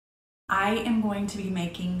I am going to be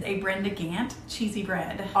making a Brenda Gantt cheesy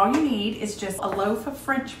bread. All you need is just a loaf of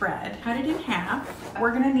French bread, cut it in half.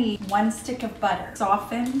 We're gonna need 1 stick of butter,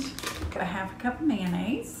 softened, a half a cup of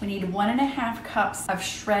mayonnaise. We need 1.5 cups of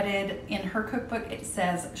shredded, in her cookbook it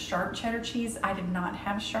says sharp cheddar cheese. I did not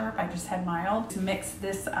have sharp, I just had mild. To mix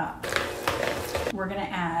this up, we're gonna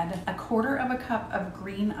add 1/4 cup of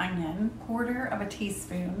green onion, 1/4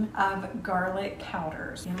 teaspoon of garlic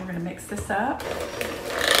powders. And we're gonna mix this up.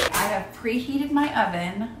 I have preheated my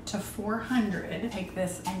oven to 400. Take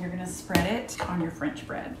this and you're gonna spread it on your French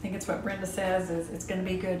bread. I think it's what Brenda says is it's gonna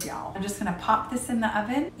be good, y'all. I'm just gonna pop this in the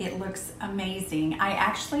oven. It looks amazing. I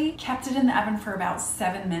actually kept it in the oven for about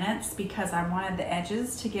 7 minutes because I wanted the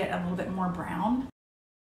edges to get a little bit more brown.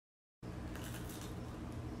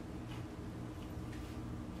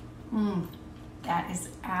 That is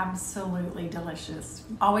absolutely delicious.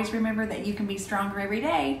 Always remember that you can be stronger every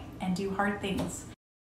day and do hard things.